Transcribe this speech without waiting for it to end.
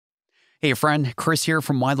Hey, friend, Chris here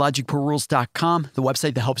from WhyLogicProRules.com, the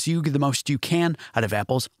website that helps you get the most you can out of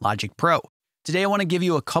Apple's Logic Pro. Today, I want to give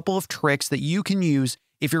you a couple of tricks that you can use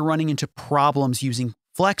if you're running into problems using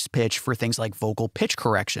FlexPitch for things like vocal pitch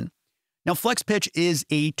correction. Now, FlexPitch is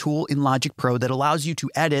a tool in Logic Pro that allows you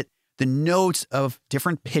to edit the notes of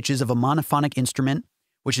different pitches of a monophonic instrument,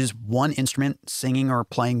 which is one instrument singing or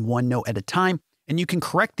playing one note at a time. And you can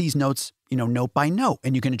correct these notes, note by note,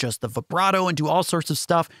 and you can adjust the vibrato and do all sorts of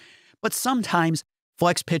stuff. But sometimes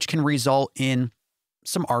FlexPitch can result in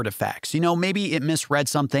some artifacts. Maybe it misread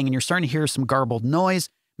something and you're starting to hear some garbled noise.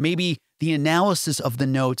 Maybe the analysis of the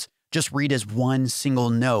notes just read as one single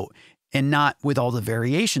note and not with all the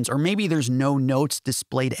variations. Or maybe there's no notes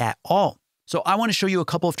displayed at all. So I want to show you a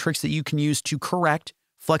couple of tricks that you can use to correct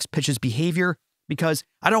FlexPitch's behavior because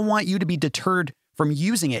I don't want you to be deterred from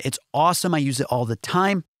using it. It's awesome. I use it all the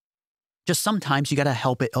time. Just sometimes you got to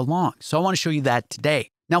help it along. So I want to show you that today.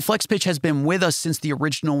 Now, FlexPitch has been with us since the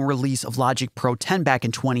original release of Logic Pro 10 back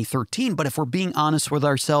in 2013, but if we're being honest with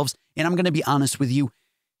ourselves, and I'm going to be honest with you,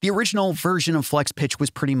 the original version of FlexPitch was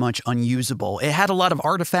pretty much unusable. It had a lot of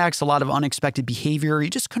artifacts, a lot of unexpected behavior. You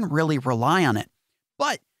just couldn't really rely on it.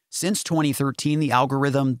 But since 2013, the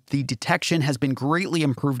algorithm, the detection has been greatly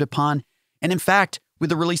improved upon. And in fact, with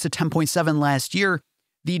the release of 10.7 last year,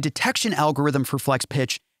 the detection algorithm for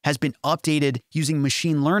FlexPitch has been updated using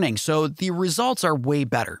machine learning, so the results are way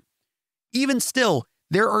better. Even still,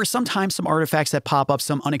 there are sometimes some artifacts that pop up,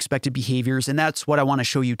 some unexpected behaviors, and that's what I want to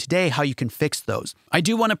show you today, how you can fix those. I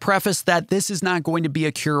do want to preface that this is not going to be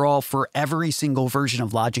a cure-all for every single version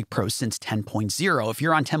of Logic Pro since 10.0. If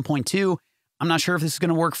you're on 10.2, I'm not sure if this is going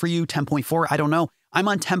to work for you. 10.4, I don't know. I'm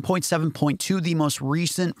on 10.7.2, the most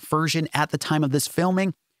recent version at the time of this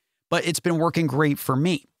filming, but it's been working great for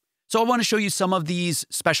me. So I want to show you some of these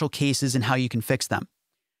special cases and how you can fix them.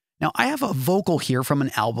 Now, I have a vocal here from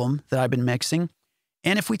an album that I've been mixing.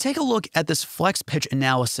 And if we take a look at this FlexPitch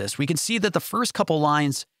analysis, we can see that the first couple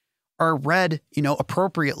lines are read,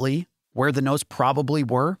 appropriately where the notes probably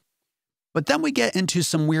were. But then we get into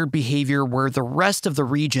some weird behavior where the rest of the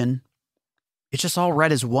region, it's just all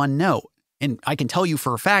read as one note. And I can tell you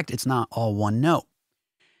for a fact, it's not all one note.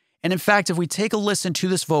 And in fact, if we take a listen to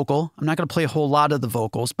this vocal, I'm not going to play a whole lot of the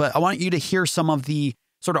vocals, but I want you to hear some of the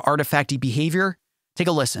sort of artifacty behavior. Take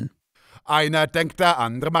a listen. Einer denkt, der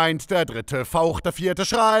andere meint, der dritte faucht, der vierte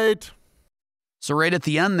schreit. So right at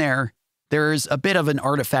the end there's a bit of an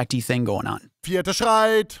artifacty thing going on. Vierte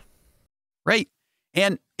schreit. Right.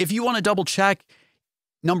 And if you want to double check,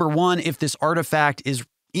 number one, if this artifact is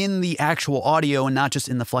in the actual audio and not just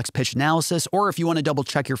in the FlexPitch analysis, or if you want to double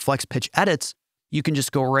check your FlexPitch edits, you can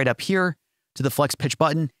just go right up here to the FlexPitch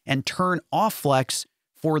button and turn off Flex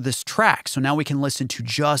for this track. So now we can listen to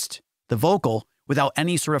just the vocal without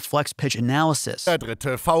any sort of FlexPitch analysis. Der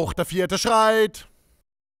dritte faucht, der vierte schreit.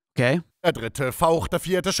 Okay. Der dritte faucht, der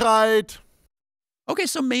vierte schreit. Okay,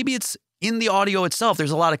 so maybe it's in the audio itself.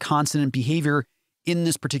 There's a lot of consonant behavior in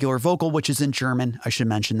this particular vocal, which is in German. I should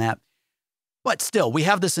mention that. But still, we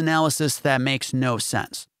have this analysis that makes no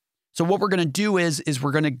sense. So what we're going to do is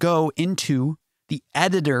we're going to go into the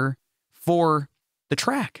editor for the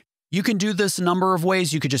track. You can do this a number of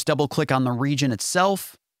ways. You could just double click on the region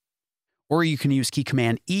itself, or you can use key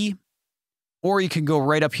command E, or you can go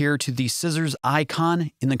right up here to the scissors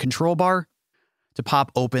icon in the control bar to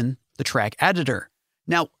pop open the track editor.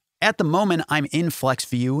 Now, at the moment, I'm in Flex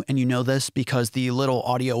View, and you know this because the little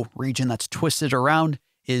audio region that's twisted around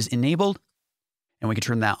is enabled, and we can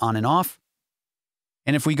turn that on and off.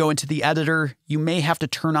 And if we go into the editor, you may have to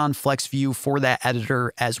turn on Flex View for that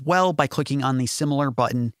editor as well by clicking on the similar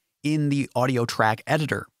button in the audio track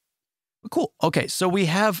editor. Cool. Okay, so we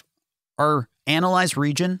have our analyze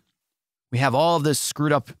region. We have all of this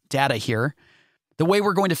screwed up data here. The way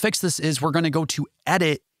we're going to fix this is we're going to go to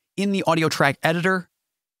edit in the audio track editor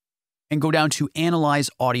and go down to analyze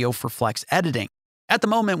audio for flex editing. At the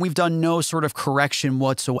moment, we've done no sort of correction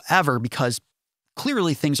whatsoever because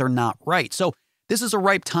clearly things are not right. So this is a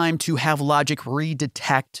ripe time to have Logic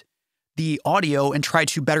redetect the audio and try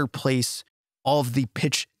to better place all of the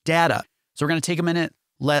pitch data. So we're going to take a minute,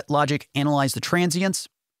 let Logic analyze the transients,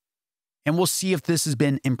 and we'll see if this has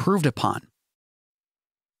been improved upon.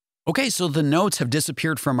 Okay, so the notes have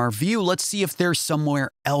disappeared from our view. Let's see if they're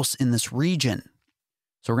somewhere else in this region.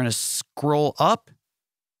 So we're going to scroll up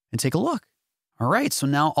and take a look. All right, so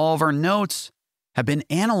now all of our notes have been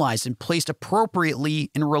analyzed and placed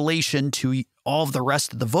appropriately in relation to all of the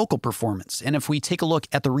rest of the vocal performance. And if we take a look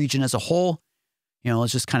at the region as a whole,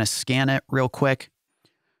 let's just kind of scan it real quick.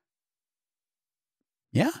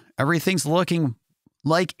 Yeah, everything's looking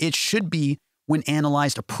like it should be when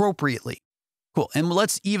analyzed appropriately. Cool. And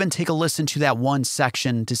let's even take a listen to that one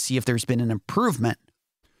section to see if there's been an improvement.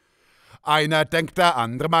 Einer denkt, der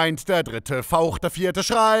andere meint, der dritte faucht, der vierte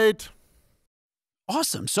schreit.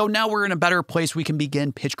 Awesome. So now we're in a better place. We can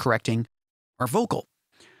begin pitch correcting our vocal.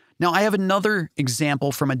 Now I have another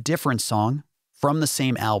example from a different song from the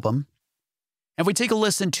same album. If we take a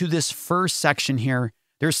listen to this first section here,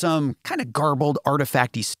 there's some kind of garbled,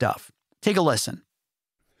 artifacty stuff. Take a listen.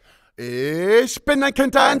 Ich bin ein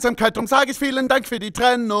Kind der Einsamkeit, drum sage ich vielen Dank für die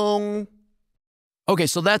Trennung. Okay,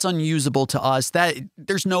 so that's unusable to us.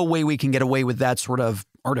 There's no way we can get away with that sort of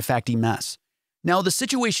artifacty mess. Now, the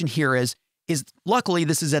situation here is luckily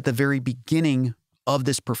this is at the very beginning of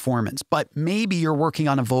this performance, but maybe you're working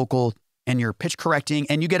on a vocal and you're pitch correcting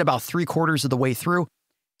and you get about 3/4 of the way through,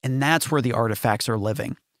 and that's where the artifacts are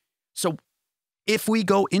living. So if we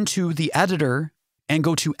go into the editor and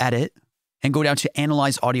go to edit and go down to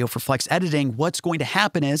analyze audio for flex editing, what's going to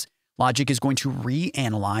happen is Logic is going to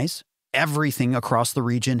reanalyze everything across the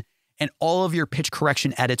region, and all of your pitch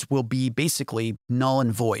correction edits will be basically null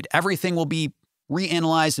and void. Everything will be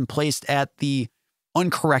reanalyzed and placed at the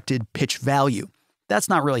uncorrected pitch value. That's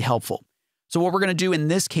not really helpful. So what we're going to do in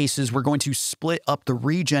this case is we're going to split up the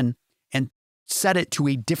region and set it to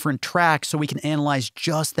a different track so we can analyze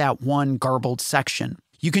just that one garbled section.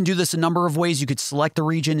 You can do this a number of ways. You could select the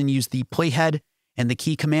region and use the playhead and the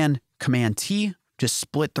key command, Command T, to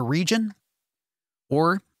split the region.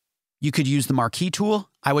 Or you could use the marquee tool.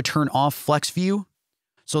 I would turn off flex view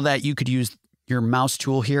so that you could use your mouse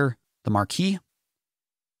tool here, the marquee,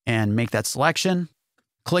 and make that selection.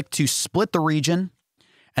 Click to split the region,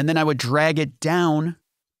 and then I would drag it down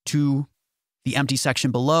to the empty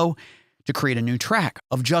section below to create a new track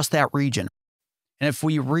of just that region. And if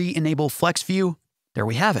we re-enable flex view, there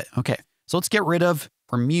we have it. Okay, so let's get rid of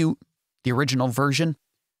or mute the original version.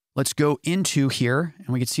 Let's go into here, and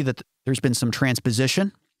we can see that there's been some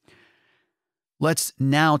transposition. Let's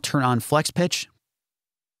now turn on flex pitch.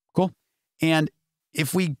 Cool. And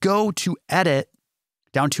if we go to edit,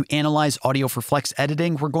 down to analyze audio for flex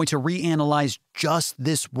editing, we're going to reanalyze just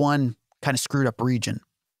this one kind of screwed up region.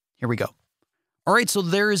 Here we go. All right, so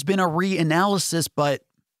there has been a reanalysis, but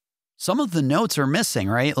some of the notes are missing,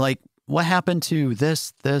 right? Like, what happened to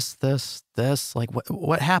this? Like,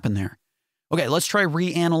 what happened there? Okay, let's try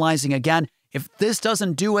reanalyzing again. If this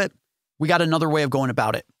doesn't do it, we got another way of going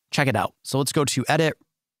about it. Check it out. So let's go to edit,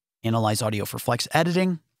 analyze audio for flex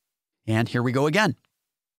editing, and here we go again.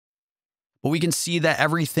 But we can see that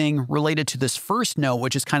everything related to this first note,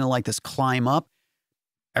 which is kind of like this climb up,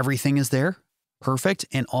 everything is there. Perfect.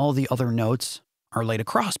 And all the other notes are laid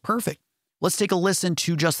across. Perfect. Let's take a listen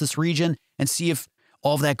to just this region and see if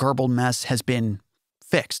all of that garbled mess has been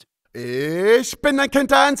fixed. Ich bin ein Kind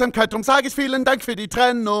der Einsamkeit, drum sage ich vielen Dank für die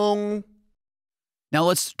Trennung. Now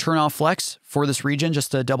let's turn off flex for this region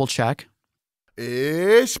just to double check.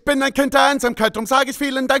 Ich bin ein Kind der Einsamkeit, drum sage ich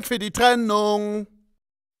vielen Dank für die Trennung.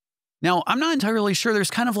 Now, I'm not entirely sure. There's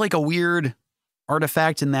kind of like a weird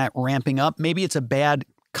artifact in that ramping up. Maybe it's a bad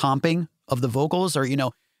comping of the vocals, or,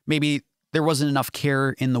 maybe there wasn't enough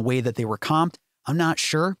care in the way that they were comped. I'm not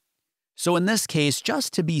sure. So in this case,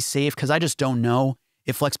 just to be safe, because I just don't know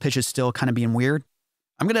if flex pitch is still kind of being weird,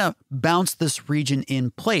 I'm going to bounce this region in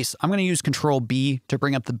place. I'm going to use Control B to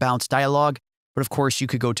bring up the bounce dialog. But of course, you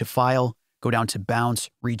could go to File, go down to Bounce,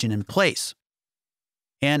 Region in Place.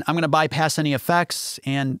 And I'm going to bypass any effects,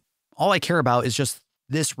 and all I care about is just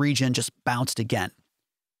this region just bounced again.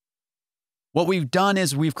 What we've done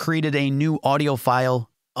is we've created a new audio file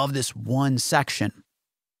of this one section.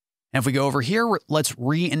 And if we go over here, let's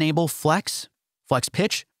re-enable flex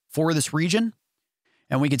pitch for this region.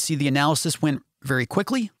 And we can see the analysis went very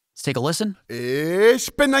quickly. Let's take a listen. Ich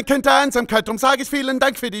bin ein Kind der Einsamkeit, drum sage ich vielen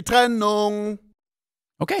Dank für die Trennung.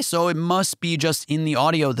 Okay, so it must be just in the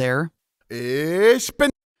audio there. Ich bin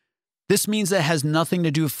This means that it has nothing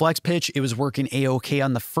to do with flex pitch. It was working A-OK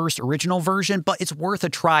on the first original version, but it's worth a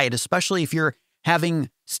try, especially if you're having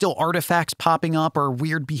still artifacts popping up or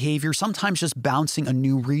weird behavior. Sometimes just bouncing a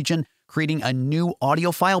new region, creating a new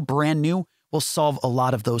audio file, brand new, will solve a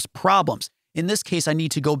lot of those problems. In this case, I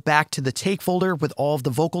need to go back to the take folder with all of the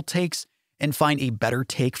vocal takes and find a better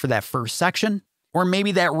take for that first section. Or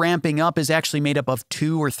maybe that ramping up is actually made up of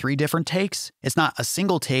 2 or 3 different takes. It's not a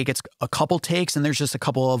single take, it's a couple takes, and there's just a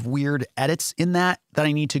couple of weird edits in that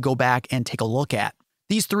I need to go back and take a look at.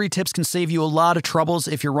 These 3 tips can save you a lot of troubles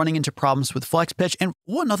if you're running into problems with flex pitch. And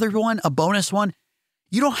one other one, a bonus one,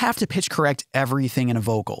 you don't have to pitch correct everything in a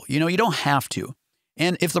vocal. You don't have to.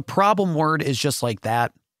 And if the problem word is just like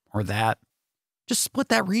that or that, just split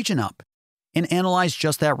that region up and analyze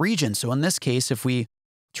just that region. So in this case, if we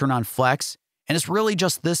turn on flex And it's really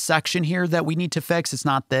just this section here that we need to fix. It's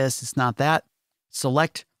not this, it's not that.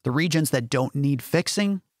 Select the regions that don't need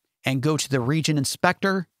fixing and go to the region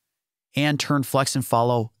inspector and turn flex and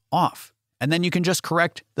follow off. And then you can just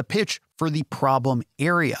correct the pitch for the problem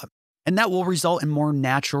area. And that will result in more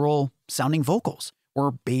natural sounding vocals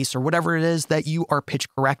or bass or whatever it is that you are pitch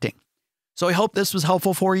correcting. So I hope this was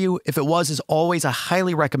helpful for you. If it was, as always, I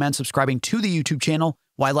highly recommend subscribing to the YouTube channel,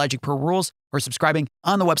 Why Logic Pro Rules, or subscribing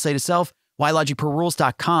on the website itself,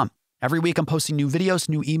 whylogicprorules.com. Every week I'm posting new videos,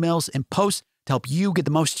 new emails, and posts to help you get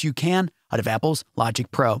the most you can out of Apple's Logic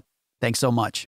Pro. Thanks so much.